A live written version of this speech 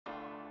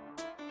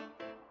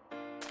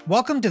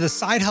Welcome to the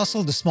Side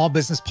Hustle to Small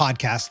Business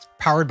podcast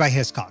powered by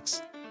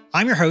Hiscox.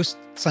 I'm your host,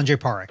 Sanjay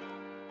Parekh.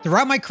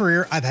 Throughout my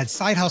career, I've had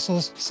side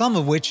hustles, some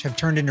of which have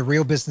turned into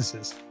real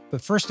businesses. But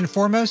first and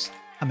foremost,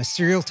 I'm a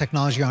serial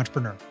technology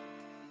entrepreneur.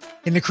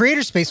 In the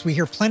creator space, we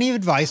hear plenty of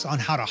advice on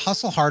how to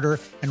hustle harder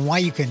and why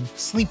you can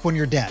sleep when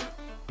you're dead.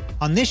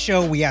 On this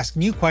show, we ask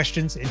new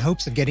questions in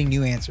hopes of getting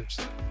new answers.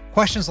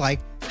 Questions like,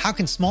 how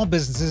can small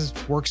businesses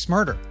work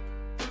smarter?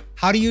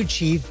 How do you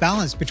achieve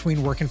balance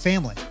between work and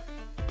family?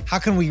 How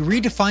can we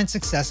redefine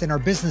success in our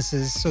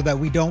businesses so that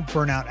we don't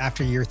burn out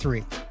after year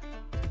 3?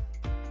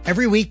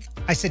 Every week,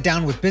 I sit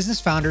down with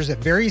business founders at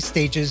various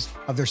stages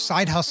of their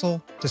side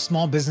hustle to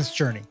small business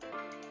journey.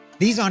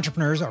 These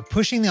entrepreneurs are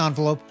pushing the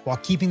envelope while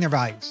keeping their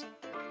values.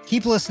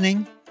 Keep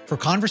listening for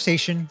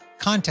conversation,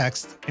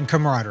 context, and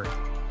camaraderie.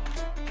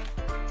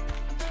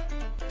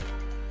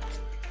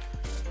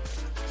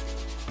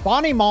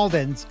 Bonnie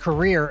Mauldin's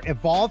career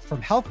evolved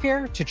from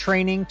healthcare to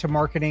training to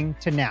marketing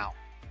to now,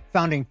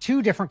 founding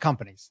 2 different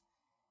companies.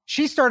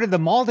 She started the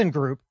Mauldin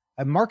Group,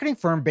 a marketing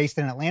firm based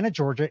in Atlanta,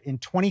 Georgia, in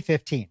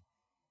 2015.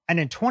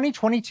 And in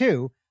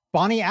 2022,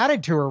 Bonnie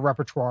added to her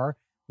repertoire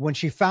when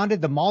she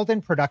founded the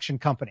Mauldin Production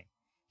Company.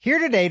 Here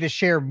today to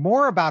share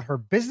more about her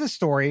business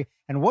story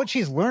and what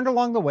she's learned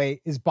along the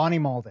way is Bonnie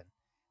Mauldin.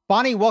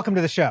 Bonnie, welcome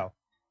to the show.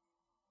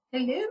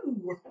 Hello.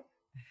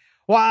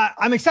 Well,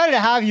 I'm excited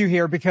to have you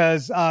here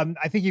because I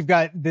think you've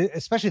got,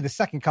 especially the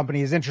second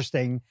company is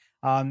interesting,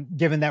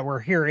 given that we're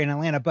here in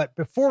Atlanta. But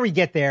before we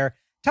get there,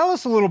 tell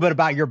us a little bit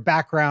about your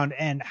background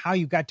and how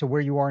you got to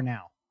where you are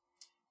now.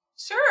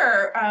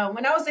 Sure.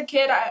 When I was a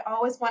kid, I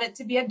always wanted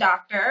to be a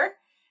doctor.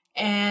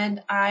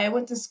 And I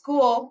went to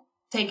school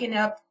taking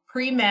up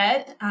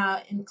pre-med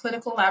in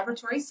clinical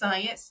laboratory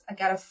science. I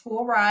got a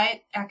full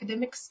ride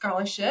academic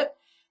scholarship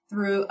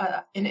through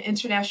an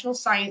international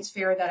science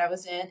fair that I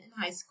was in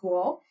high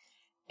school.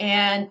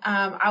 And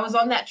I was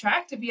on that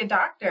track to be a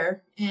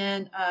doctor.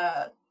 And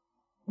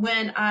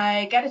when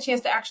I got a chance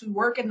to actually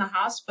work in the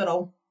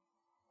hospital,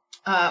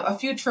 a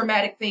few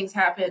traumatic things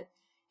happened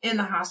in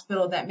the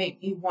hospital that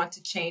made me want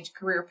to change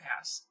career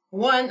paths.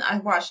 One, I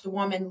watched a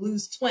woman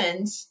lose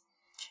twins,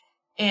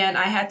 and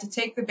I had to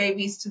take the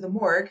babies to the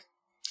morgue.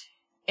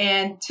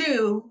 And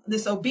 2,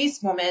 this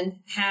obese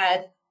woman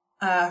had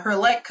her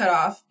leg cut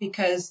off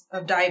because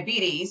of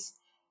diabetes.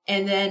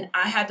 And then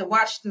I had to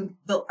watch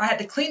I had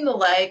to clean the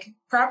leg,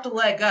 prop the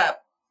leg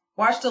up,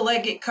 watch the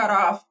leg get cut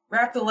off,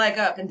 wrap the leg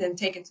up, and then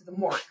take it to the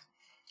morgue.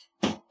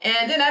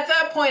 And then at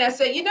that point, I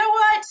said, you know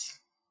what?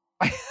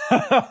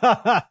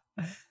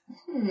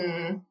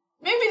 Maybe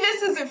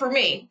this isn't for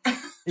me.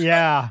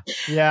 Yeah.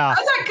 I'm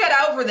not cut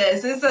out for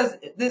this.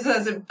 This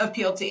doesn't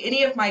appeal to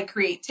any of my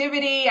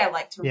creativity. I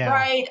like to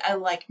write. I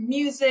like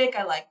music.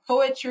 I like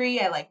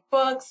poetry. I like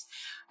books.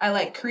 I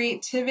like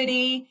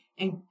creativity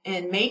and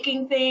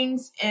making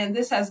things. And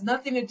this has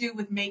nothing to do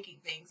with making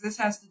things. This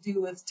has to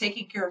do with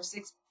taking care of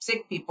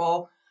sick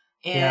people.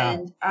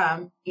 And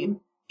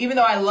even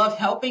though I love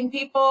helping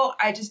people,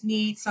 I just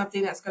need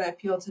something that's going to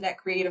appeal to that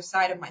creative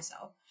side of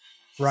myself.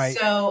 Right.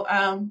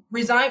 So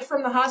resigned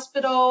from the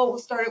hospital,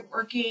 started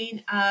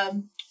working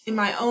in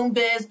my own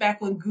biz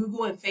back when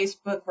Google and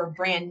Facebook were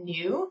brand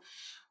new.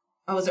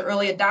 I was an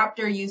early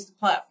adopter, used the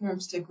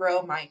platforms to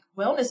grow my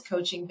wellness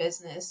coaching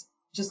business.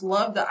 Just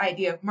loved the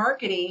idea of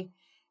marketing.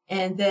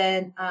 And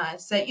then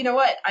said, you know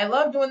what? I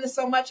love doing this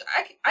so much.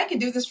 I can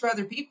do this for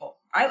other people.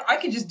 I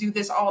could just do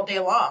this all day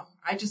long.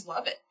 I just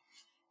love it.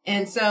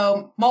 And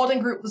so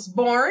Mauldin Group was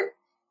born,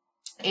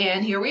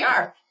 and here we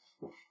are.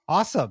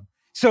 Awesome.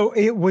 So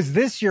was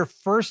this your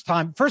first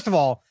time? First of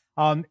all,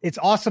 it's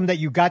awesome that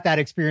you got that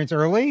experience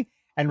early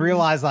and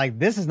realized like,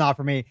 this is not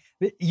for me.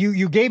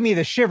 You gave me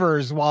the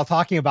shivers while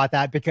talking about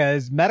that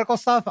because medical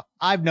stuff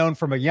I've known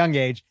from a young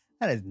age,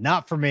 that is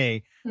not for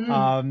me.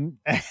 And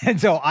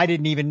so I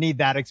didn't even need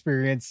that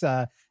experience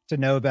to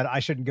know that I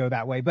shouldn't go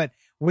that way. But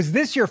was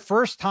this your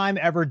first time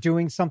ever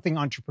doing something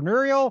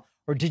entrepreneurial,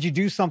 or did you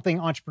do something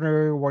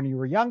entrepreneurial when you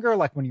were younger,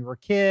 like when you were a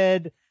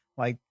kid,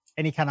 like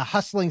any kind of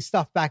hustling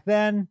stuff back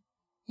then?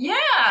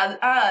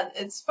 Yeah,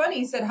 it's funny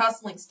you said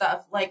hustling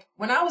stuff. Like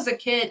when I was a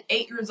kid,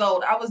 8 years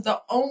old, I was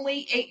the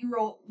only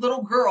 8-year-old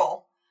little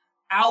girl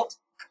out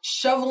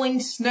shoveling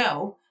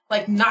snow,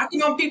 like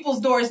knocking on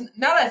people's doors.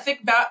 Now that I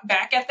think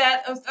back at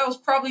that, that was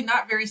probably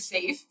not very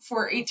safe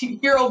for an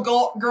 18-year-old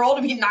girl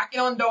to be knocking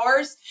on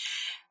doors.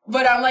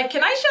 But I'm like,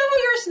 can I shovel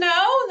your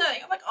snow?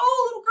 And I'm like,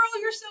 oh, little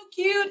girl, you're so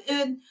cute.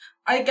 And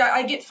I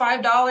get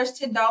 $5,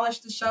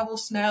 $10 to shovel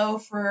snow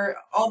for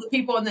all the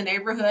people in the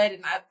neighborhood.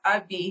 And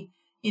I'd be,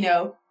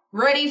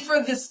 ready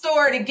for the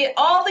store to get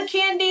all the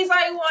candies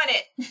I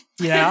wanted.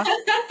 Yeah.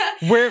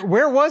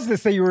 Where was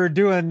this that you were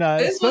doing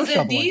this snow was in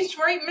shoveling?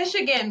 Detroit,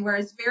 Michigan, where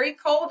it's very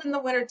cold in the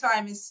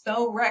wintertime and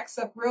snow wrecks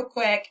up real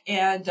quick.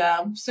 And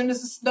as soon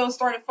as the snow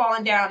started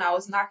falling down, I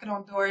was knocking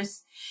on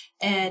doors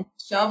and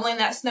shoveling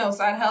that snow.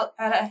 So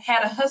I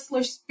had a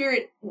hustler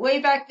spirit way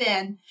back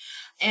then.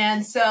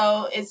 And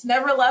so it's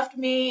never left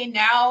me.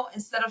 Now,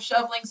 instead of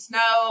shoveling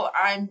snow,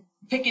 I'm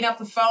picking up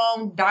the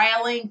phone,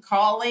 dialing,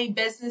 calling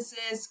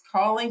businesses,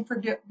 calling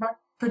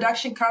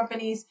production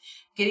companies,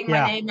 getting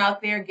my name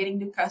out there, getting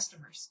new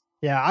customers.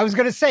 Yeah, I was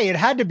going to say it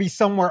had to be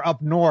somewhere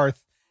up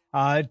north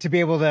to be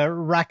able to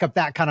rack up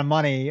that kind of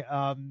money,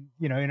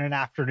 in an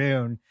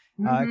afternoon.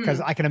 Because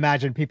I can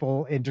imagine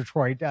people in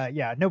Detroit,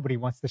 nobody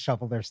wants to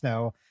shovel their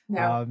snow.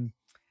 No.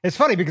 It's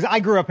funny because I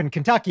grew up in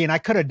Kentucky and I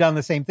could have done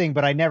the same thing,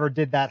 but I never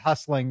did that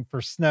hustling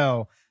for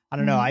snow. I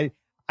don't know.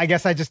 I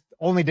guess I just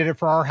only did it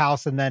for our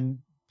house and then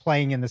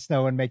playing in the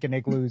snow and making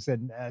igloos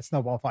and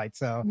snowball fights.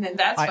 So and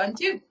that's fun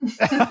too.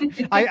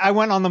 I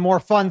went on the more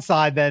fun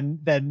side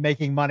than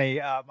making money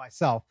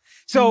myself.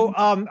 So,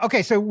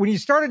 okay. So when you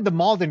started the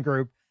Mauldin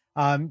group,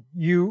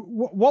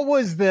 what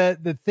was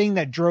the thing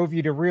that drove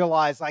you to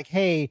realize like,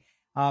 hey,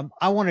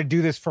 I want to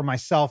do this for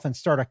myself and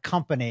start a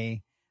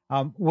company?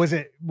 Was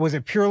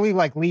it purely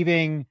like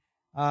leaving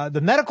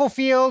the medical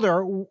field,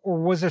 or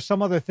was there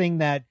some other thing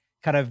that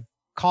kind of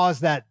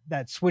caused that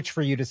switch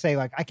for you to say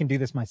like, I can do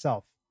this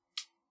myself?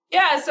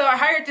 Yeah, so I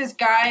hired this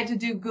guy to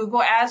do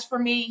Google ads for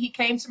me. He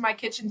came to my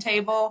kitchen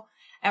table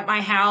at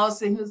my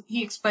house and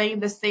he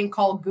explained this thing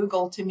called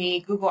Google to me,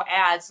 Google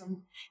ads.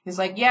 And he's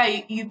like,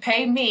 yeah, you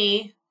pay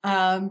me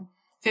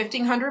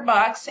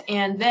 $1,500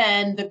 and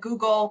then the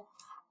Google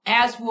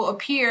ads will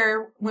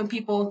appear when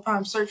people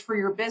search for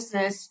your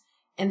business.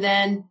 And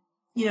then,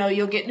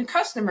 you'll get new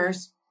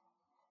customers.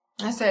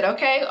 I said,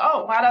 okay.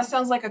 Oh, wow. That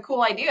sounds like a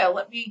cool idea.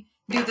 Let me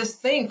do this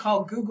thing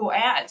called Google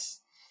ads.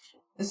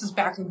 This is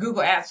back when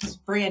Google ads was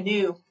brand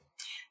new.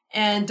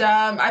 And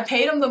I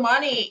paid him the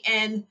money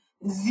and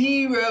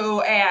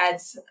 0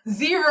 ads,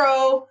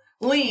 0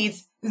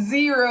 leads,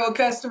 0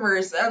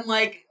 customers. I'm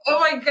like, oh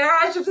my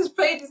gosh, I just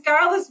paid this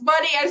guy all this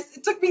money.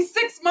 It took me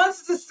 6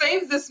 months to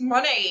save this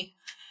money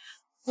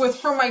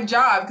from my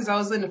job because I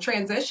was in a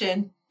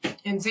transition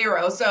and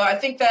 0. So I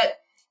think that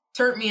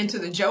turned me into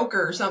the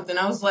Joker or something.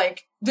 I was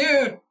like,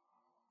 dude,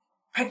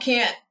 I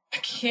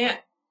can't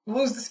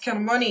lose this kind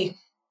of money.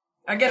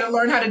 I got to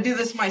learn how to do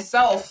this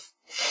myself.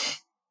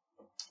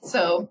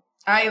 So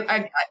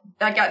I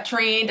got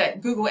trained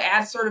at Google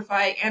Ads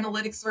certified,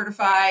 analytics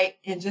certified,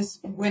 and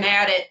just went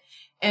at it.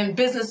 And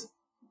business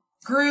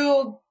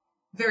grew,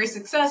 very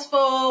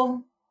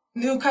successful,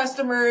 new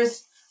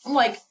customers. I'm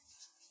like,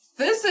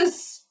 this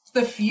is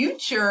the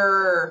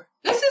future.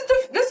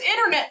 This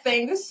internet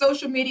thing, this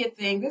social media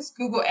thing, this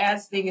Google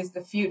Ads thing is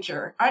the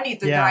future. I need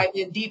to dive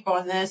in deep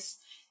on this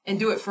and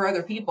do it for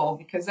other people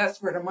because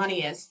that's where the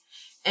money is.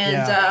 And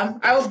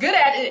I was good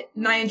at it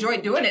and I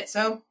enjoyed doing it.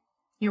 So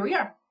here we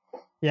are.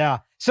 Yeah.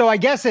 So I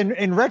guess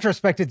in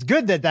retrospect, it's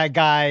good that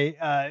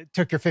guy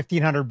took your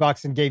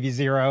 $1,500 and gave you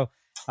 0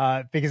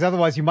 because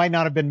otherwise you might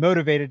not have been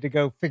motivated to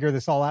go figure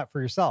this all out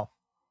for yourself.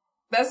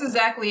 That's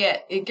exactly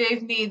it. It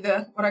gave me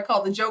what I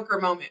call the Joker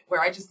moment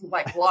where I just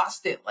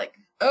lost it. Like,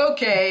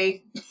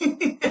 okay.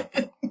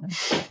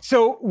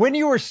 So when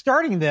you were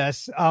starting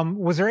this,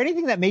 was there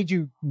anything that made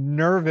you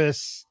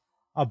nervous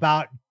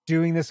about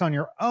doing this on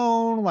your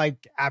own,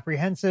 like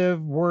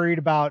apprehensive, worried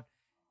about,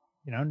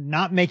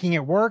 not making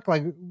it work?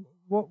 Like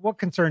what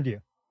concerned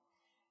you?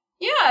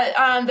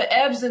 Yeah. The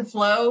ebbs and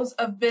flows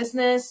of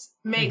business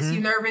makes you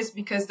nervous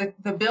because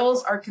the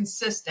bills are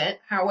consistent.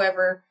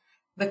 However,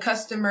 the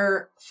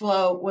customer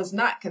flow was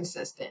not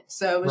consistent.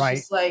 So it was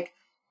just like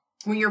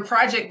when you're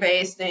project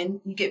based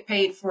and you get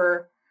paid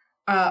for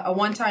a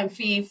one-time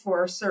fee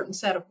for a certain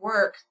set of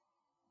work,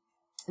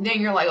 and then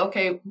you're like,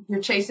 okay,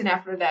 you're chasing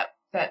after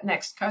that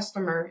next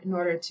customer in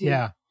order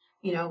to,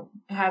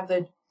 have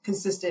the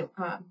consistent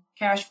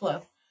cash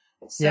flow.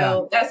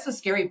 So that's the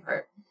scary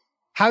part.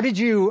 How did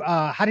you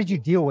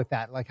deal with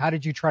that? Like, how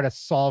did you try to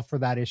solve for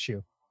that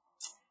issue?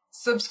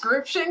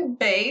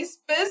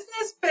 Subscription-based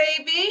business,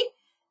 baby.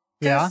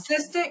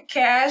 Consistent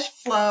cash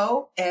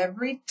flow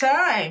every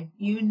time.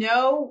 You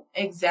know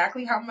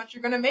exactly how much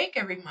you're going to make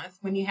every month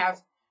when you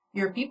have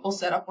your people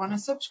set up on a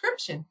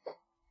subscription.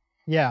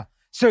 Yeah.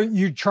 So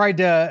you tried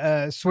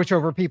to switch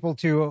over people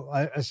to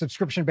a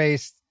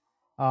subscription-based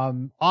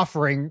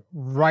offering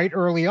right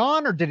early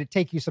on, or did it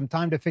take you some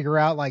time to figure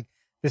out like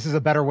this is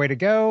a better way to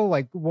go?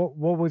 Like what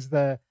was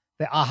the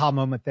aha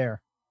moment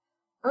there?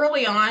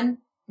 Early on,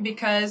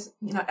 because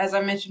as I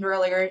mentioned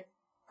earlier,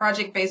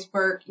 project-based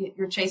work,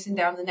 you're chasing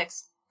down the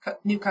next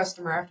new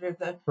customer after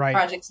the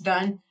project's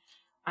done.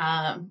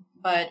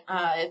 But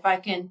if I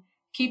can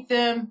keep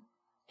them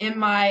in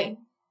my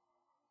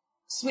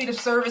suite of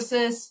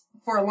services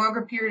for a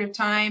longer period of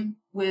time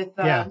with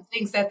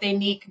things that they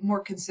need more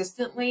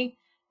consistently,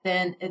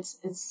 then it's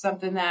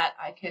something that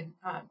I can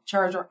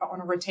charge on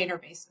a retainer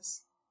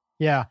basis.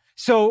 Yeah.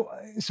 So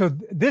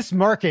this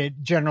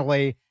market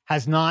generally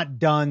has not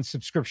done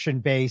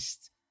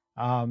subscription-based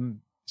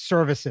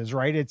services,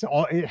 right?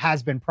 It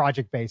has been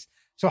project-based.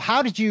 So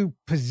how did you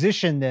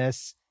position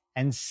this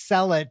and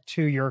sell it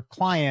to your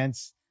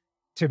clients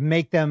to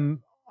make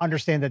them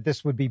understand that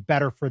this would be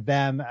better for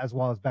them as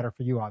well as better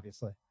for you,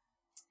 obviously?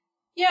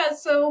 Yeah.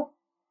 So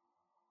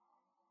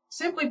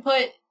simply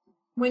put,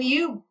 when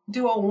you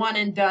do a one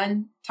and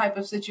done type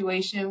of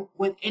situation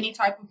with any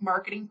type of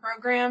marketing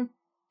program,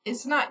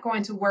 it's not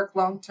going to work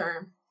long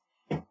term.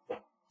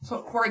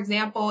 So for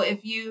example,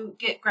 if you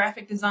get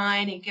graphic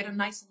design and get a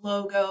nice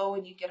logo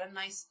and you get a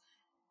nice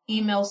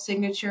email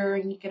signature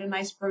and you get a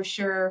nice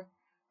brochure,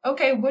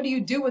 okay, what do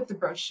you do with the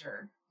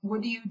brochure?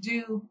 What do you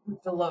do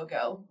with the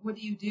logo? What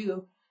do you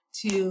do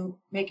to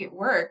make it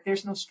work?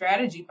 There's no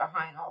strategy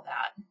behind all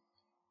that.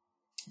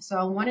 So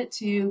I wanted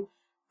to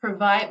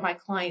provide my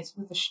clients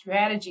with a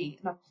strategy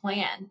and a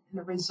plan and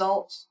a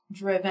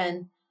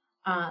results-driven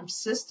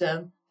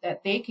system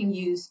that they can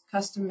use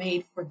custom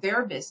made for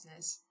their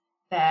business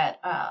that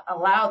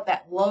allowed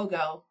that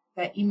logo,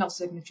 that email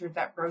signature,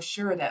 that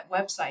brochure, that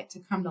website to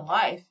come to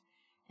life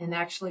and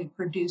actually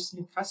produce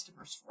new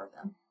customers for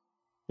them.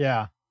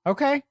 Yeah.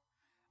 Okay.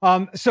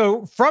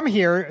 So from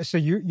here, so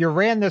you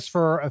ran this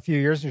for a few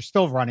years, you're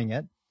still running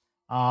it.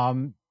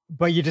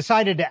 But you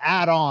decided to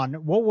add on.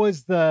 What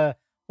was the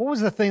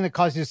thing that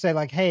caused you to say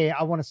like, hey,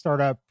 I want to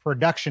start a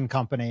production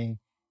company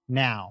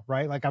now,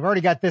 right? Like I've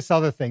already got this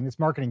other thing, this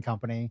marketing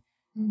company.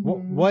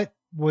 Mm-hmm. What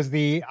was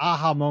the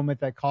aha moment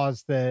that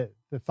caused the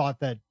thought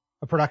that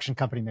a production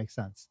company makes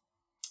sense?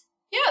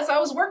 Yeah, so I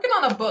was working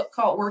on a book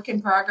called Work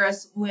in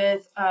Progress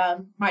with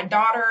my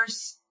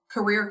daughter's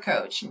career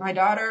coach. My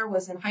daughter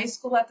was in high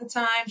school at the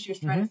time. She was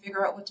trying to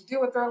figure out what to do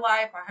with her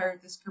life. I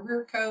hired this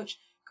career coach.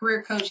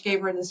 Career coach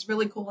gave her this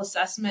really cool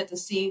assessment to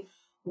see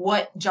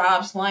what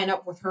jobs line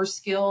up with her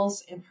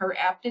skills and her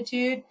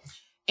aptitude.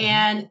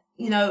 And,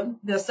 you know,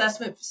 the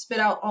assessment spit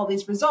out all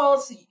these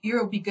results.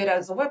 You'll be good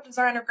as a web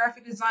designer,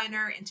 graphic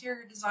designer,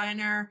 interior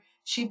designer.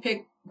 She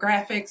picked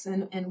graphics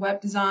and web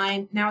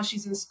design. Now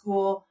she's in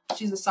school.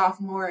 She's a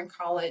sophomore in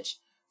college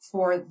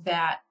for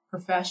that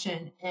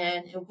profession.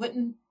 And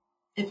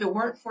if it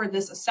weren't for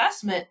this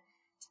assessment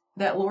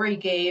that Lori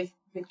gave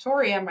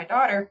Victoria, my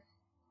daughter,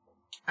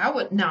 I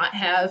would not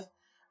have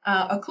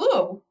a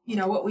clue, you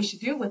know, what we should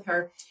do with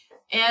her.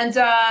 And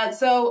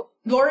so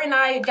Lori and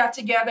I got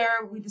together.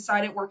 We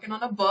decided working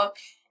on a book,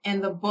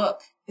 and the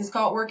book is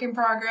called Work in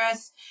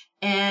Progress.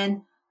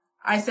 And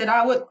I said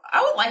I would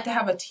like to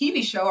have a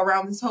TV show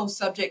around this whole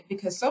subject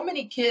because so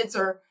many kids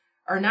are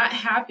not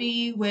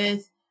happy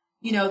with,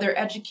 you know, their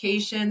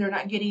education. They're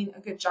not getting a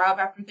good job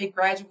after they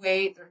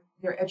graduate.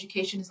 Their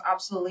education is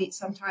obsolete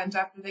sometimes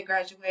after they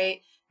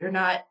graduate. They're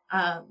not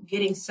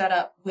getting set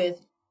up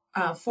with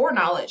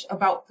foreknowledge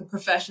about the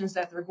professions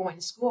that they're going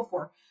to school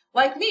for.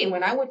 Like me,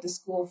 when I went to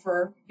school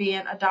for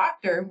being a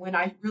doctor, when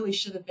I really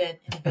should have been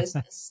in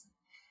business.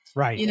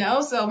 Right. You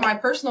know, so my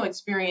personal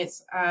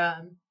experience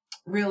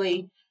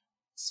really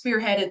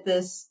spearheaded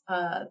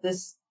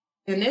this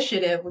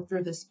initiative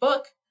through this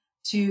book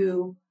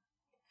to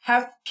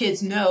have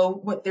kids know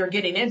what they're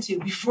getting into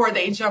before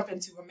they jump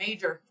into a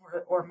major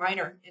or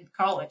minor in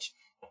college.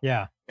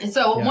 Yeah. And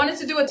so I wanted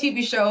to do a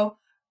TV show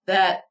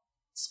that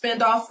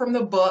spinned off from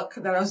the book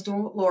that I was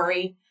doing with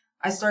Lori.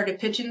 I started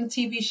pitching the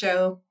TV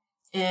show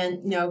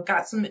and, you know,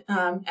 got some,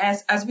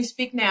 as we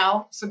speak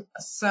now,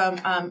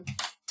 some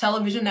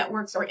television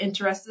networks are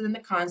interested in the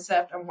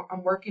concept.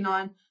 I'm working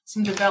on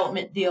some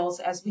development deals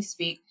as we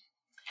speak.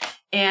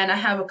 And I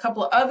have a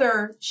couple of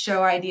other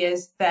show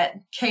ideas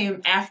that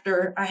came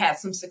after I had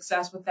some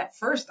success with that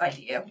first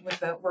idea with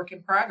the Work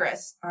in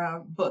Progress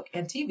book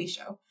and TV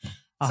show.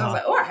 So I was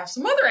like, oh, I have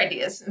some other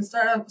ideas, and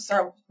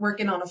start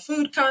working on a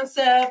food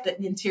concept,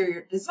 an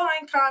interior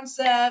design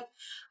concept,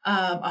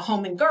 a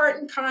home and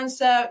garden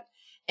concept.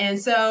 And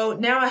so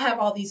now I have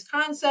all these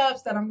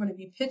concepts that I'm going to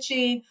be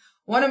pitching.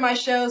 One of my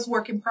shows,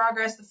 Work in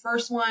Progress, the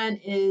first one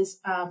is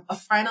a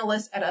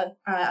finalist at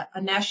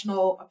a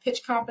national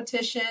pitch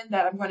competition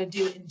that I'm going to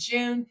do in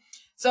June.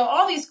 So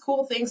all these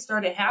cool things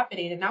started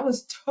happening, and I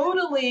was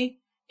totally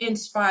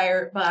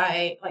inspired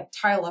by like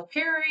Tyler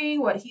Perry,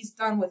 what he's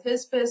done with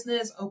his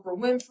business, Oprah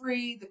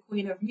Winfrey, the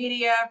Queen of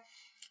Media.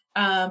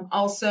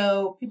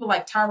 Also people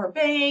like Tyra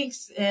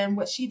Banks and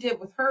what she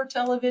did with her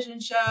television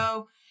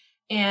show.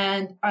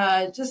 And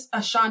just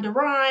Shonda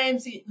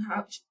Rhimes,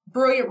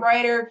 brilliant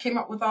writer, came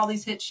up with all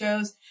these hit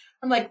shows.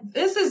 I'm like,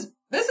 this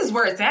is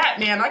where it's at,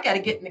 man. I got to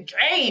get in the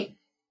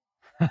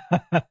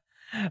game.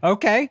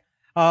 Okay.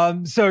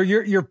 So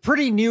you're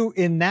pretty new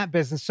in that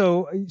business.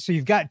 So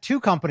you've got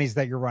two companies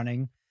that you're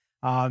running.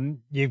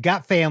 You've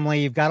got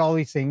family, you've got all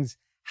these things.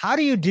 How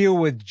do you deal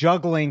with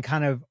juggling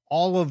kind of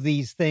all of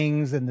these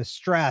things and the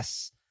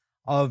stress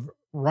of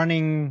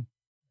running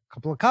a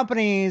couple of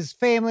companies,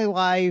 family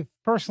life,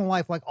 personal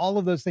life, like all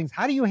of those things?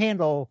 How do you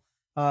handle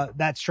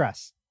that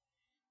stress?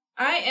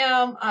 I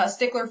am a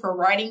stickler for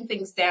writing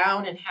things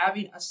down and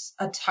having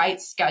a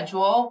tight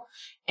schedule,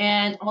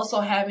 and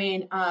also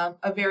having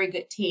a very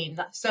good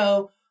team.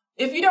 So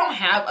if you don't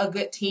have a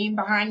good team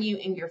behind you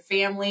in your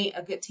family,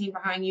 a good team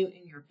behind you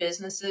in your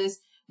businesses,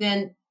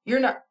 then you're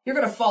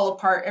going to fall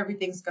apart.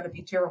 Everything's going to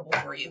be terrible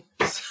for you.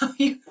 So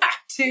you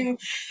have to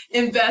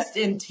invest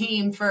in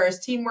team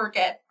first, teamwork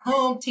at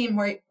home,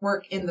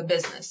 teamwork in the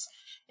business,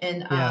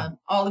 and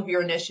all of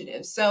your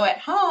initiatives. So at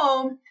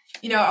home,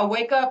 you know, I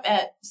wake up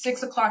at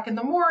 6 o'clock in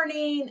the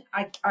morning.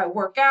 I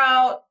work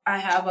out. I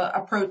have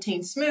a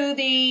protein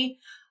smoothie.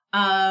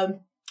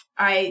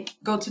 I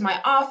go to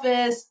my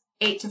office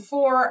 8 to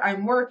 4.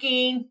 I'm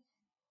working.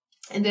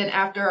 And then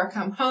after I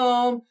come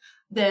home,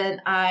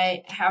 then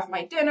I have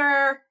my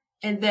dinner,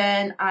 and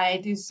then I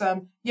do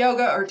some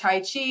yoga or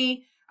Tai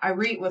Chi. I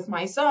read with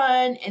my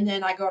son, and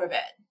then I go to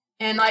bed.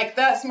 And like,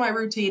 that's my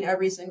routine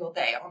every single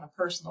day on a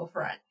personal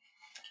front.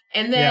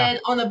 And then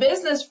on the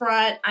business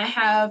front, I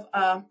have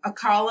a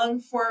column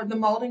for the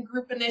Mauldin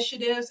Group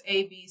initiatives,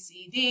 A, B,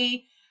 C,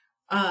 D.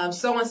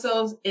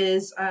 So-and-so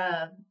is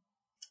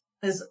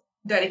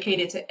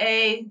dedicated to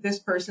A, this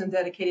person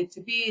dedicated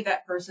to B,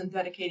 that person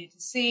dedicated to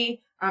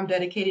C, I'm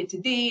dedicated to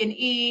D and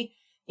E.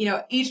 You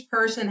know, each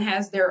person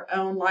has their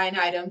own line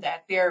item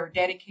that they're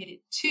dedicated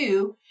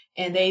to,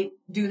 and they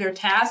do their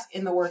task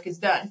and the work is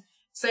done.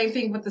 Same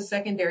thing with the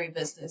secondary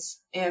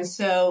business. And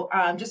so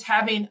just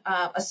having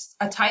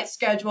a tight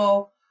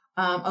schedule,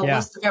 a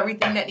list of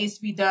everything that needs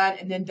to be done,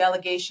 and then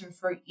delegation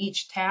for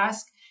each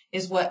task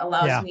is what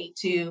allows me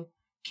to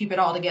keep it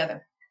all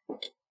together.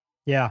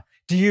 Yeah.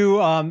 Do you,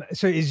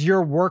 so is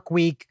your work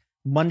week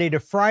Monday to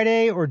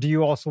Friday, or do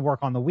you also work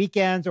on the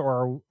weekends,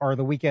 or are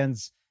the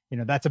weekends, you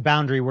know, that's a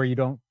boundary where you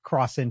don't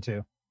cross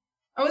into?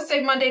 I would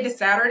say Monday to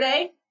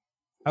Saturday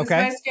is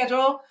my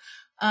schedule.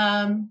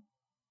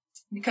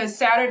 Because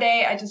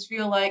Saturday, I just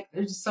feel like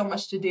there's just so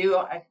much to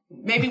do.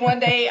 Maybe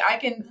one day I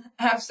can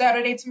have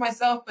Saturday to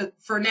myself, but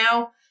for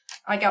now,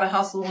 I got to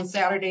hustle on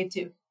Saturday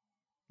too.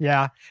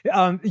 Yeah.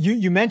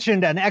 You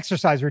mentioned an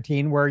exercise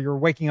routine where you're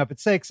waking up at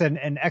 6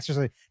 and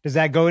exercise. Does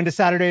that go into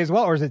Saturday as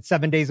well? Or is it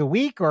 7 days a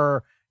week,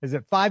 or is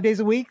it 5 days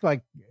a week?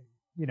 Like,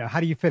 you know,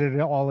 how do you fit it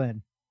all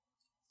in?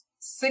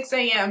 6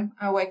 a.m.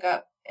 I wake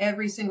up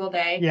every single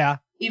day. Yeah.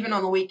 Even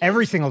on the weekend.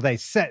 Every single day,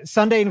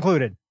 Sunday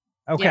included.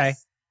 Okay.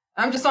 Yes.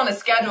 I'm just on a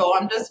schedule.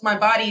 My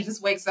body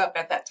just wakes up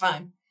at that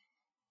time.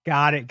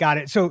 Got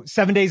it. So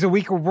 7 days a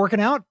week of working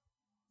out?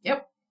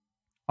 Yep.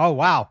 Oh,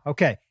 wow.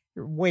 Okay.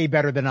 You're way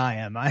better than I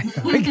am.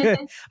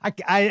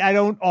 I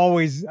don't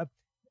always,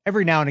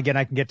 every now and again,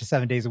 I can get to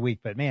 7 days a week,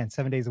 but man,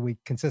 7 days a week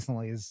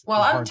consistently is.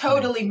 Well, I'm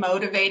totally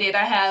motivated.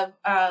 I have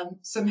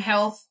some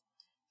health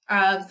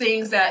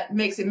things that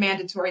makes it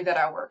mandatory that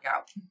I work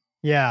out.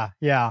 Yeah.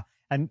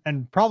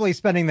 And probably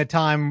spending the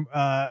time,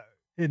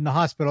 in the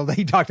hospital that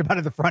you talked about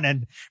at the front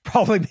end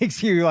probably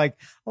makes you like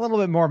a little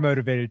bit more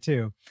motivated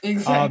too.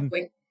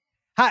 Exactly.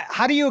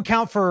 How do you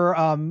account for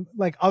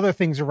like other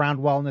things around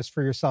wellness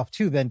for yourself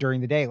too then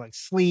during the day, like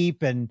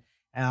sleep and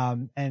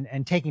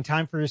taking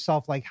time for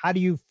yourself? Like, how do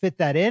you fit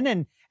that in?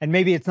 And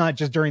maybe it's not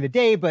just during the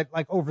day, but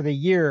like over the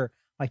year,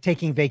 like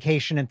taking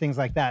vacation and things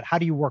like that. How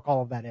do you work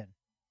all of that in?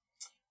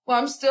 Well,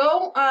 I'm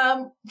still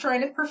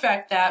trying to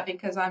perfect that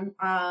because I'm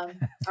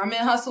in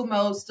hustle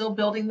mode, still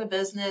building the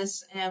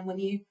business. And when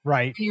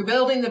you're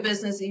building the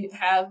business, you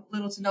have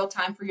little to no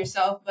time for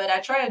yourself. But I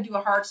try to do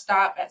a hard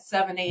stop at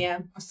 7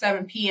 a.m. or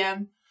 7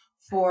 p.m.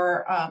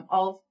 for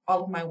all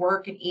of my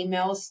work and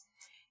emails.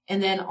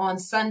 And then on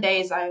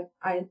Sundays,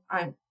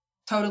 I'm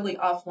totally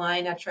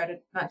offline. I try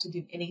not to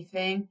do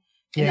anything.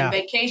 And then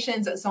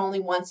vacations, it's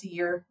only once a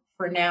year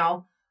for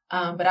now.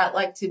 But I'd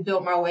like to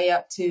build my way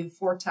up to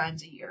 4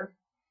 times a year.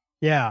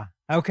 Yeah.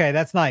 Okay.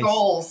 That's nice.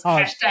 Goals.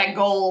 Hashtag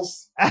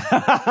goals.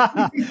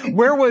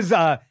 Where was,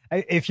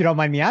 if you don't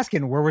mind me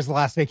asking, where was the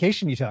last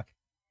vacation you took?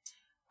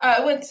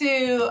 I went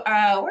to,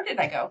 where did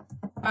I go?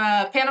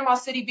 Panama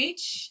City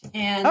Beach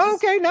and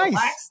nice.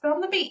 Relaxed on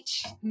the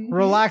beach. Mm-hmm.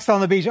 Relaxed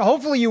on the beach.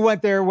 Hopefully you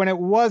went there when it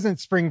wasn't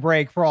spring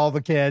break for all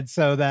the kids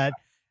so that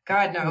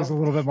it was a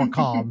little bit more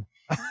calm.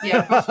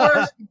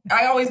 Yeah.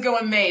 I always go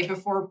in May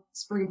before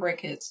spring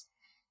break hits.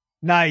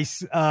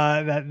 Nice.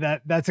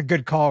 That's a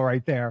good call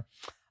right there.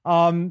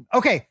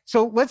 Okay.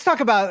 So let's talk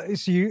about,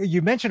 so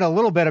you mentioned a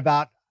little bit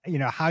about, you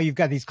know, how you've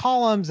got these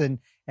columns and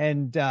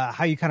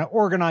how you kind of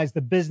organize the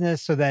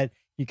business so that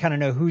you kind of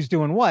know who's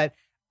doing what.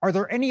 Are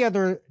there any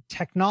other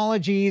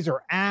technologies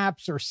or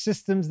apps or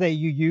systems that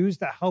you use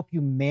that help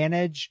you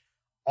manage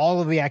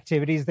all of the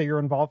activities that you're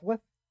involved with?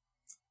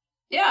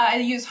 Yeah, I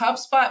use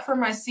HubSpot for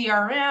my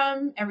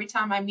CRM. Every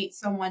time I meet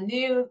someone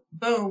new,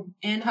 boom,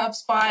 in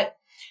HubSpot.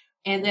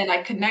 And then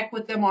I connect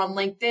with them on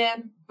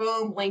LinkedIn,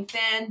 boom,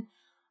 LinkedIn.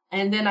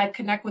 And then I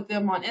connect with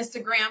them on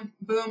Instagram,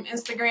 boom,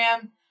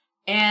 Instagram,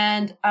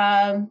 and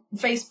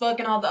Facebook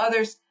and all the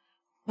others.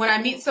 When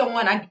I meet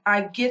someone,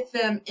 I get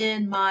them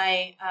in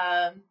my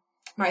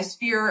my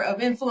sphere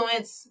of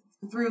influence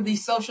through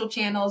these social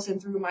channels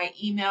and through my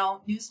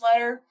email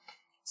newsletter.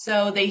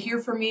 So they hear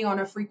from me on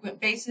a frequent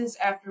basis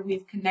after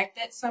we've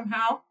connected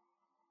somehow.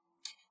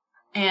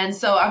 And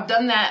so I've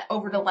done that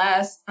over the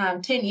last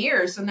 10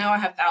 years. So now I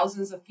have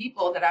thousands of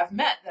people that I've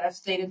met, that I've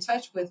stayed in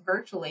touch with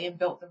virtually and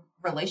built the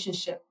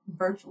relationship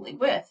virtually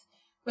with,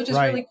 which is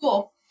really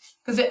cool.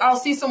 Because I'll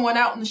see someone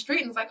out in the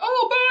street and it's like,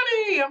 oh,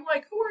 Bonnie. I'm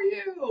like, who are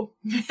you?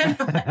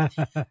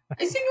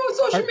 I see you on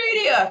social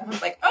media. I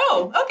was like,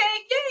 oh,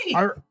 okay,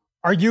 yay.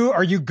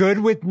 Are you good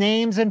with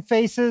names and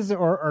faces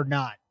or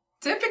not?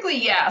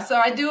 Typically, yeah. So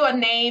I do a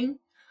name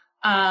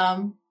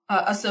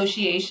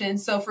association.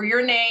 So for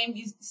your name,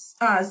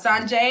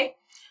 Sanjay,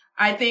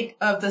 I think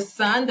of the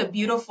sun, the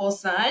beautiful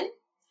sun,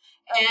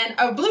 and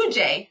a blue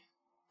jay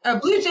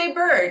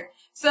bird.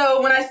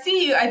 So when I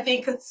see you, I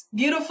think it's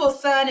beautiful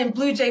sun and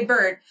blue jay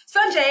bird.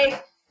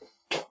 Sanjay,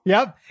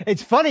 Yep.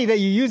 It's funny that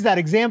you use that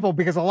example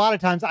because a lot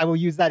of times I will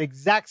use that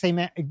exact same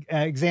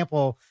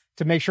example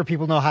to make sure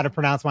people know how to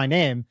pronounce my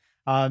name.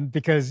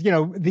 Because,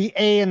 the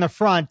A in the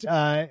front,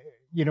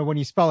 when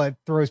you spell it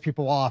throws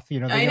people off, they I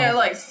know, don't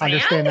like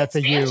understand that's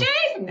a U.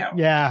 Sanjay? No.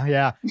 Yeah.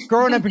 Yeah.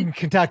 Growing up in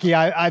Kentucky,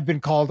 I've been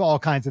called all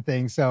kinds of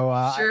things. So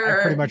I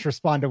pretty Sure. much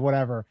respond to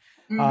whatever.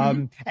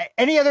 Hmm.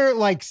 Any other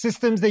like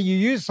systems that you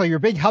use? So you're a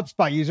big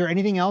HubSpot user,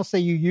 anything else that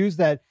you use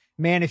that,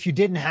 man, if you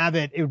didn't have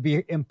it, it would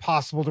be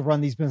impossible to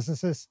run these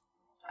businesses?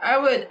 I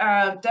would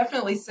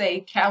definitely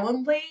say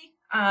Calendly.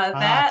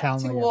 That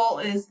Calendly. Yeah. tool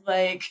is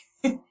like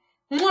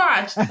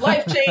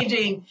life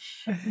changing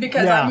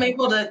because I'm Yeah.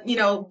 able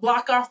to,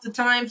 block off the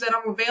times that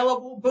I'm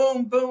available.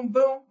 Boom, boom,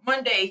 boom.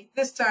 Monday,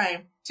 this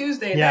time.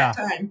 Tuesday, that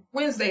Yeah. time.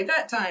 Wednesday,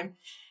 that time.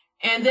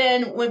 And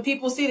then when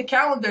people see the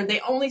calendar, they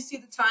only see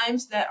the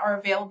times that are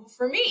available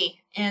for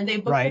me. And they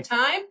book the Right.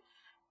 time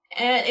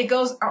and it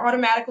goes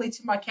automatically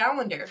to my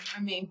calendar.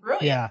 I mean,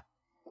 brilliant. Yeah.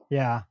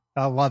 Yeah.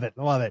 I love it.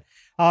 I love it.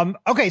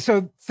 Okay.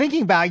 So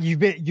thinking back, you've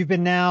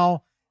been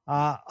now,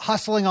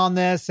 hustling on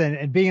this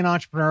and being an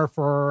entrepreneur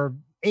for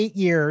 8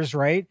 years,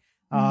 right?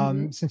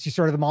 Mm-hmm. Since you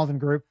started the Mauldin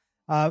Group.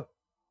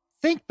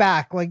 Think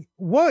back, like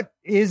what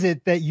is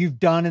it that you've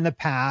done in the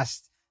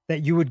past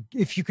that you would,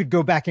 if you could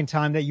go back in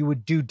time, that you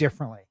would do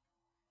differently?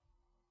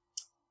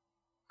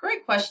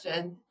 Great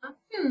question.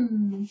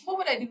 What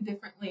would I do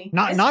differently?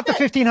 Not the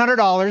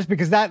 $1,500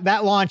 because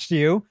that launched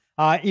you.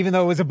 Even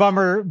though it was a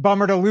bummer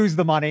to lose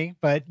the money,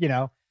 but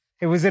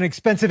it was an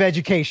expensive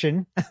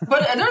education.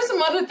 But there's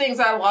some other things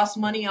I lost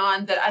money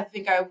on that I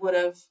think I would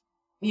have,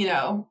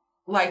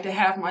 liked to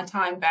have my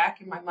time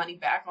back and my money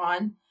back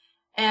on.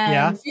 And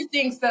Yeah. a few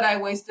things that I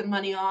wasted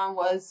money on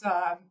was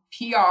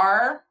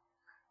PR.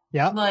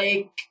 Yeah.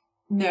 Like,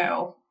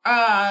 no.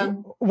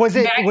 Was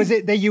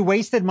it that you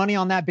wasted money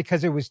on that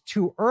because it was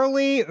too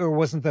early or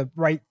wasn't the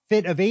right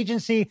fit of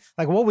agency?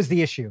 Like, what was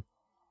the issue?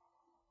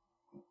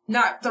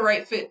 Not the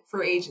right fit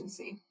for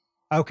agency.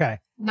 Okay.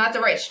 Not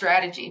the right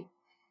strategy.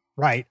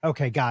 Right.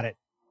 Okay. Got it.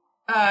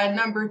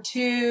 Number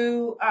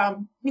two,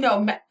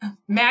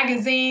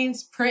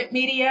 magazines, print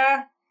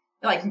media,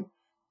 like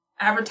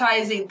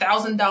advertising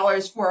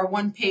 $1,000 for a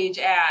one-page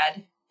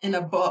ad in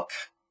a book,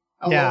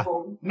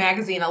 local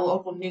magazine, a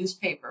local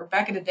newspaper.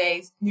 Back in the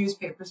day,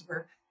 newspapers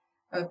were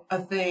a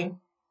thing.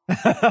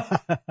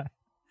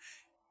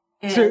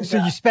 And, so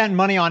you spent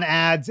money on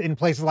ads in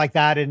places like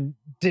that and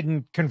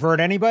didn't convert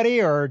anybody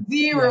or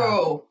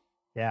zero?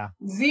 Yeah.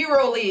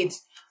 Zero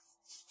leads.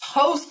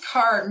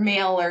 Postcard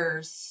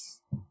mailers.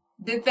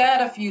 Did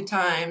that a few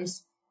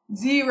times.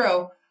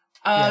 Zero.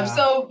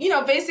 So,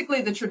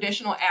 basically the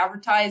traditional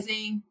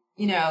advertising,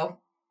 I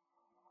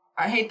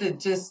hate to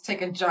just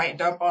take a giant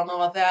dump on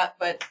all of that,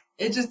 but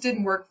it just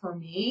didn't work for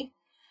me.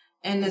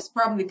 And it's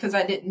probably because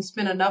I didn't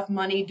spend enough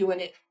money doing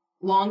it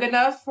long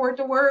enough for it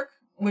to work,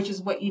 which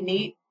is what you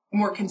need,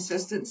 more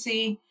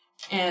consistency.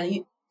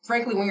 And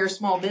frankly, when you're a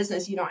small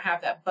business, you don't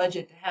have that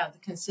budget to have the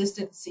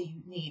consistency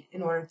you need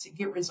in order to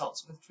get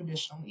results with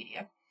traditional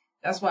media.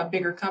 That's why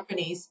bigger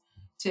companies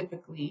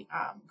typically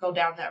go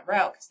down that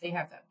route because they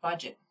have that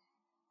budget.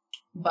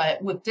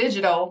 But with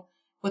digital,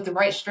 with the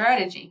right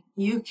strategy,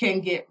 you can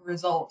get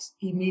results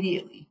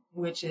immediately,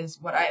 which is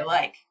what I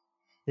like.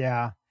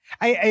 Yeah.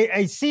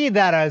 I see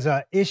that as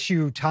an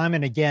issue time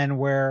and again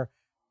where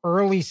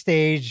early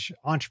stage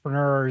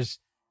entrepreneurs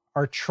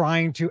are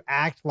trying to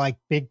act like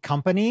big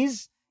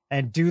companies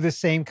and do the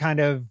same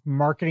kind of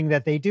marketing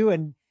that they do.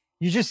 And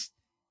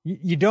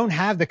you don't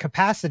have the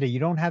capacity, you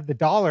don't have the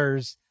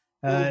dollars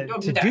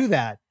to do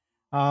that.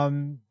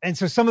 And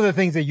so some of the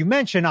things that you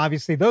mentioned,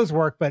 obviously those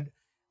work, but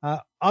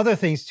other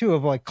things too,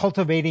 of like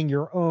cultivating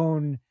your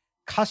own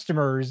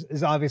customers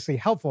is obviously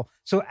helpful.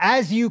 So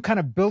as you kind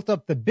of built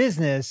up the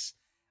business,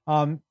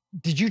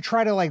 did you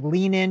try to like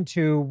lean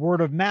into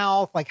word of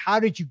mouth? Like, how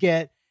did you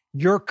get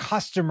your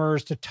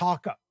customers to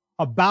talk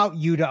about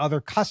you to other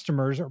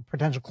customers or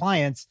potential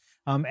clients,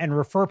 and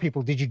refer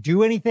people? Did you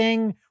do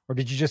anything or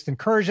did you just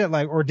encourage it?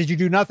 Or did you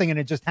do nothing and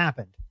it just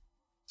happened?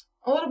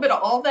 A little bit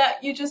of all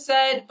that you just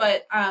said,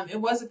 but it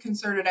was a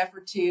concerted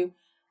effort to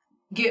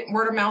get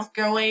word of mouth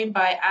going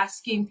by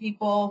asking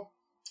people,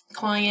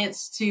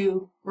 clients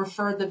to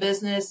refer the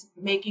business,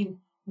 making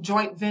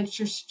joint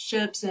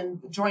ventureships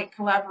and joint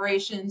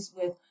collaborations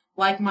with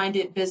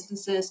like-minded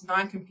businesses,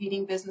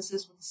 non-competing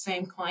businesses with the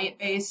same client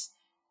base.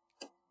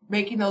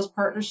 Making those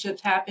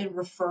partnerships happen,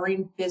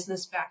 referring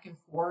business back and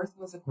forth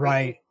was a great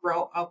way to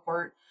grow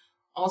upward.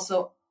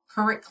 Also,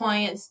 current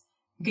clients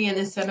being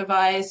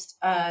incentivized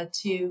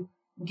to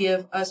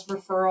give us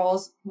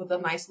referrals with a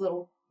nice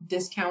little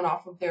discount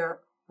off of their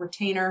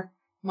retainer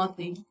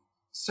monthly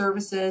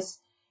services.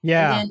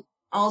 Yeah. And then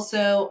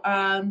also,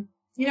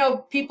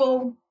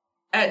 people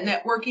at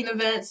networking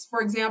events,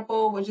 for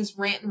example, would just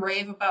rant and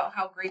rave about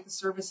how great the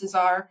services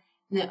are.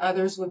 And then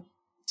others would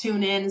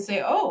tune in and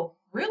say, oh,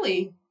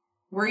 really?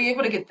 Were you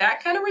able to get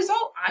that kind of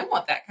result? I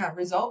want that kind of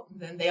result. And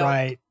then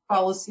they'll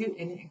follow suit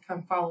and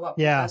come follow up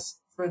with us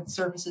for the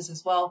services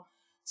as well.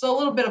 So a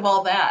little bit of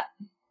all that.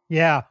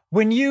 Yeah.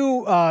 When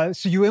you,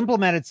 so you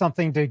implemented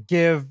something to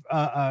give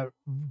a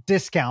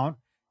discount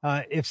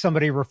if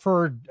somebody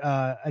referred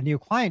a new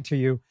client to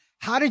you.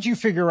 How did you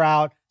figure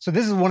out? So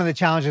this is one of the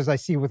challenges I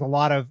see with a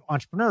lot of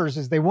entrepreneurs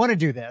is they want to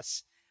do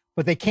this,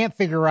 but they can't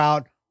figure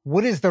out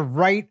what is the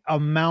right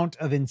amount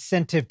of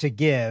incentive to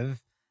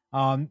give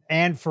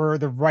and for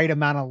the right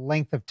amount of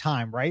length of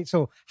time, right?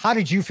 So how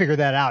did you figure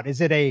that out?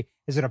 Is it a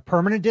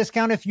permanent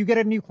discount if you get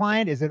a new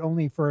client? Is it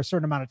only for a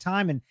certain amount of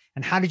time? And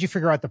how did you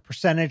figure out the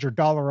percentage or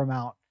dollar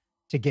amount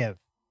to give?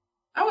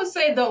 I would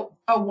say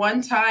a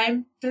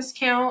one-time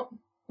discount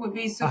would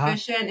be Uh-huh.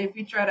 sufficient. If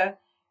you try to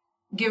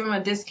give them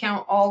a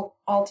discount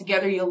all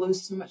together, you'll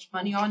lose too much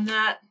money on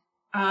that.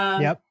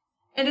 Um, Yep.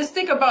 and just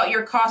think about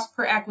your cost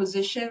per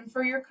acquisition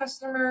for your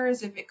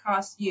customers. If it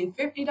costs you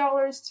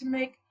 $50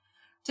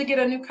 to get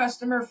a new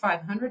customer,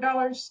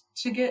 $500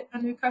 to get a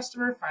new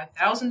customer,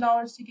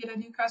 $5,000 to get a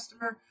new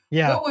customer,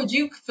 Yeah. what would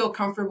you feel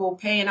comfortable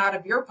paying out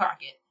of your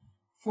pocket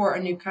for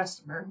a new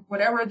customer?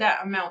 Whatever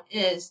that amount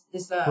is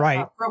the Right.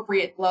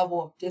 appropriate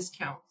level of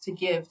discount to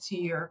give to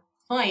your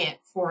client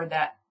for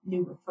that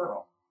new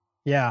referral.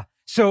 Yeah.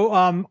 So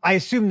I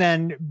assume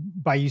then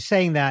by you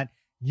saying that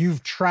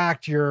you've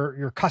tracked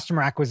your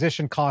customer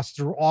acquisition costs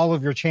through all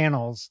of your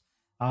channels.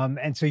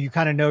 And so you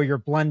kind of know your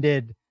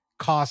blended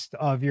cost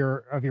of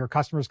your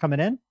customers coming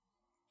in.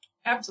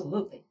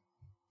 Absolutely.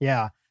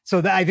 Yeah.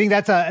 So I think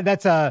that's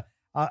a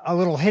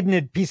little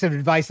hidden piece of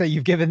advice that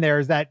you've given there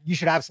is that you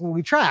should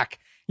absolutely track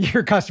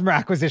your customer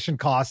acquisition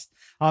costs.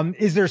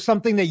 Is there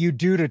something that you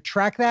do to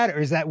track that, or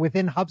is that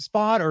within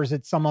HubSpot, or is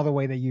it some other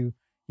way that you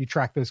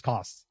track those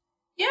costs?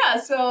 Yeah.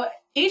 So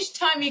each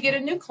time you get a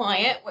new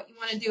client, what you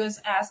want to do is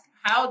ask,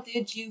 how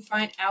did you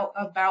find out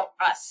about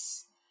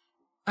us?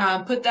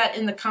 Put that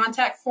in the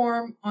contact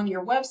form on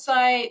your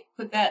website,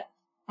 put that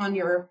on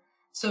your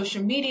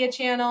social media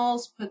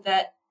channels, put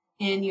that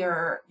in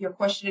your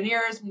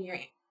questionnaires when you're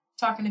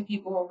talking to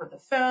people over the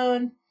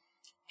phone.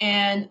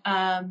 And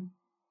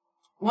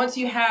once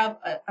you have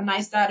a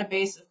nice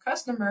database of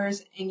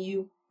customers and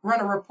you run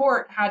a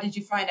report, how did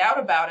you find out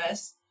about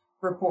us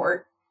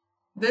report,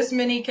 this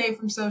many came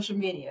from social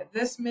media,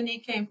 this many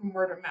came from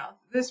word of mouth,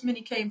 this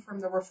many came from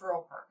the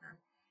referral partner.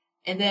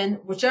 And then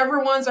whichever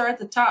ones are at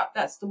the top,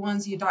 that's the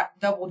ones you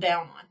double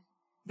down on.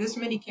 This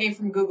many came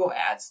from Google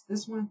Ads.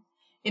 This one,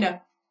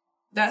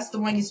 that's the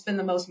one you spend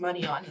the most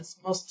money on, the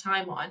most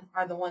time on,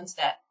 are the ones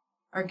that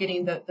are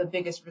getting the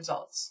biggest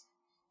results.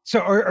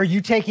 So are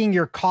you taking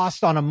your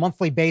cost on a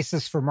monthly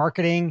basis for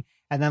marketing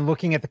and then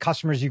looking at the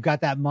customers you've got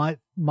that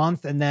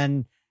month and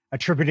then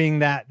attributing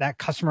that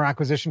customer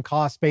acquisition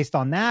cost based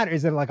on that?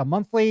 Is it like a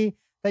monthly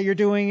that you're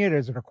doing it?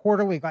 Is it a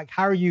quarterly? Like,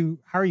 how are you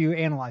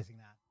analyzing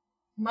that?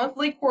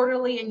 Monthly,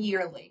 quarterly, and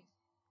yearly.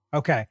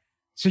 Okay.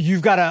 So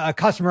you've got a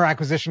customer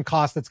acquisition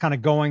cost that's kind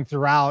of going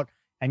throughout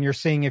and you're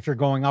seeing if you're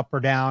going up or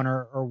down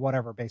or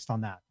whatever based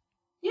on that.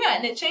 Yeah,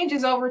 and it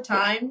changes over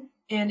time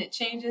and it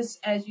changes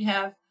as you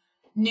have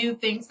new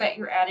things that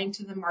you're adding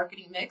to the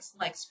marketing mix,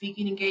 like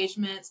speaking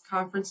engagements,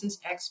 conferences,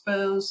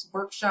 expos,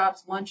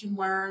 workshops, lunch and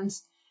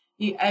learns.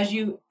 As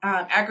you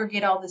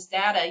aggregate all this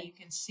data, you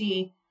can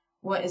see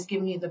what is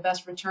giving you the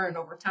best return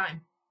over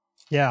time.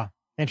 Yeah.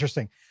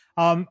 Interesting.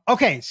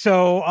 Okay.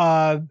 So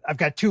I've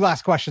got two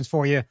last questions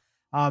for you.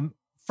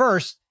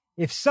 First,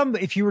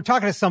 if you were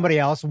talking to somebody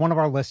else, one of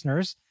our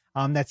listeners,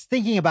 that's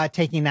thinking about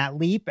taking that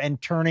leap and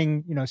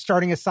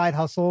starting a side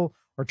hustle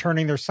or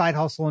turning their side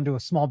hustle into a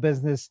small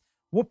business,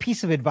 what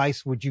piece of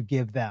advice would you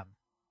give them?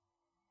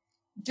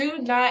 Do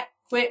not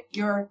quit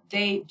your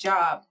day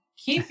job.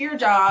 Keep your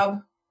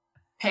job,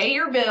 pay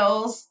your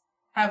bills,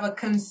 have a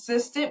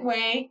consistent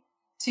way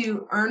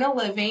to earn a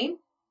living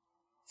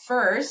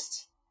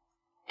first,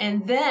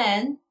 and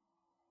then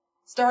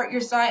start your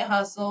side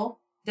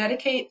hustle.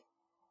 Dedicate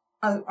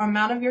an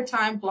amount of your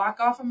time, block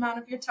off amount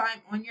of your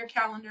time on your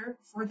calendar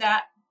for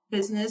that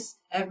business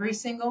every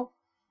single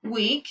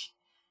week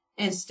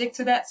and stick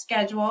to that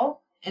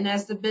schedule. And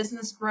as the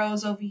business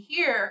grows over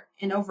here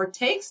and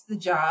overtakes the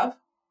job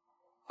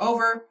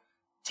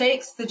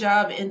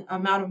in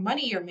amount of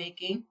money you're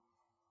making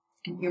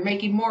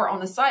more on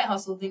the side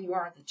hustle than you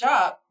are at the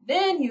job,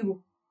 then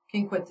you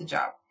can quit the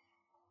job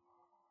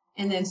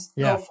and then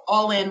go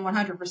all in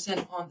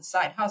 100% on the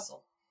side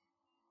hustle.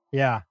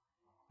 Yeah.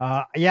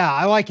 Yeah,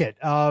 I like it.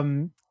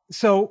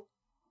 So,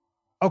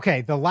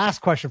 okay. The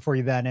last question for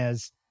you then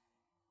is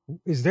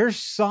there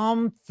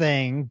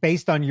something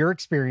based on your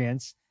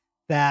experience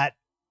that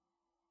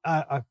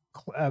a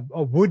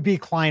would-be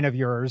client of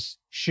yours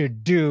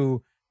should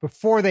do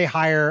before they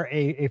hire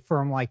a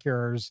firm like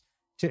yours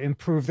to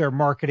improve their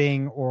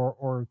marketing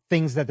or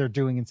things that they're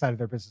doing inside of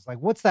their business? Like,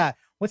 what's that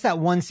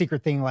one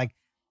secret thing? Like,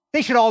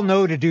 they should all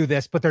know to do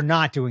this, but they're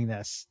not doing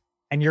this.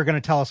 And you're going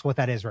to tell us what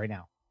that is right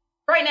now.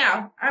 Right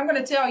now, I'm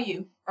going to tell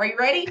you. Are you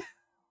ready?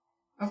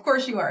 Of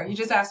course you are. You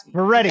just asked me.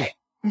 We're ready.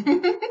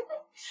 Okay.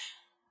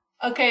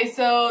 Okay,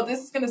 so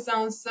this is going to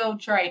sound so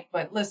trite,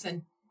 but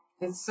listen,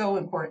 it's so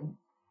important.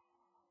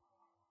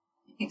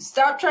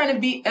 Stop trying to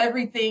be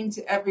everything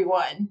to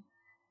everyone.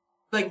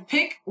 Like,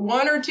 pick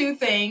one or two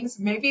things,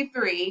 maybe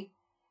three,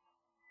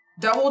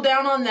 double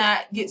down on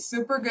that, get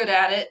super good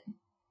at it,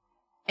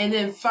 and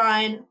then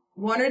find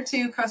 1 or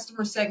 2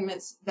 customer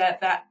segments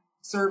that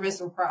service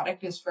or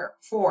product is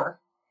for.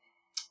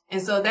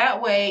 And so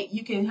that way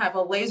you can have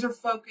a laser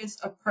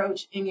focused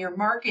approach in your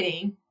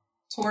marketing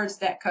towards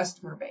that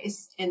customer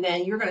base. And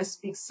then you're going to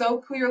speak so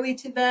clearly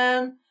to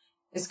them.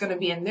 It's going to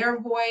be in their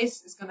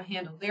voice. It's going to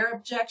handle their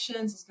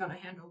objections. It's going to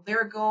handle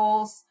their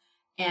goals.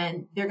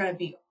 And they're going to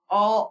be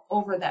all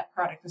over that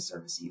product or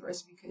service of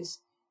yours because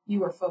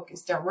you are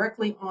focused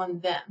directly on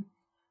them.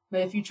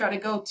 But if you try to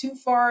go too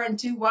far and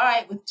too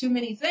wide with too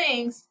many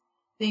things,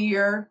 then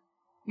your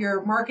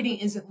marketing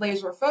isn't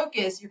laser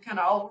focused. You're kind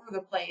of all over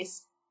the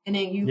place. And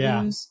then you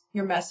lose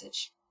your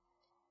message.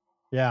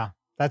 Yeah,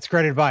 that's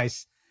great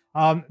advice.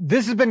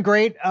 This has been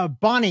great.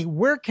 Bonnie,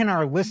 where can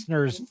our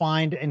listeners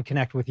find and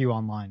connect with you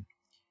online?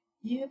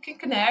 You can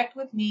connect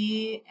with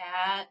me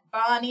at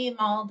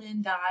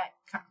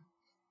bonniemauldin.com.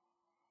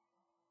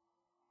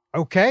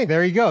 Okay,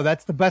 there you go.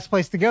 That's the best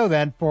place to go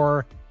then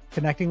for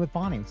connecting with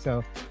Bonnie.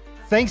 So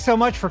thanks so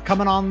much for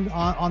coming on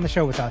the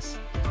show with us.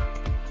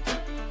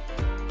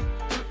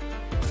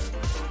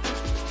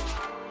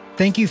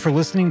 Thank you for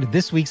listening to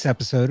this week's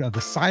episode of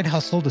the Side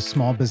Hustle to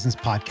Small Business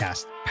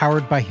podcast,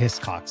 powered by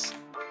Hiscox.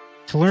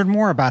 To learn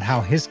more about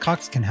how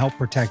Hiscox can help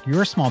protect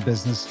your small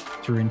business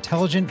through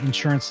intelligent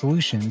insurance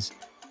solutions,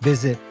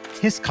 visit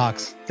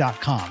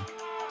hiscox.com.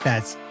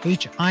 That's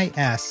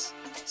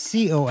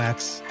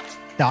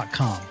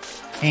HISCOX.com.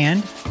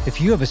 And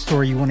if you have a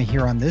story you want to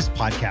hear on this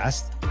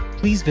podcast,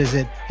 please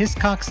visit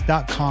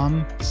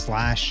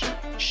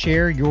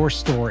hiscox.com/share your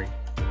story.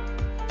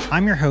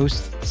 I'm your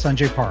host,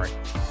 Sanjay Parekh.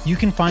 You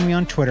can find me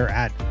on Twitter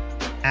at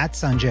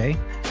Sanjay,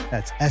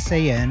 that's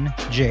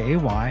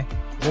SANJAY,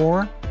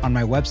 or on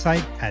my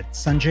website at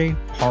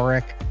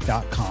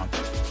sanjayparekh.com.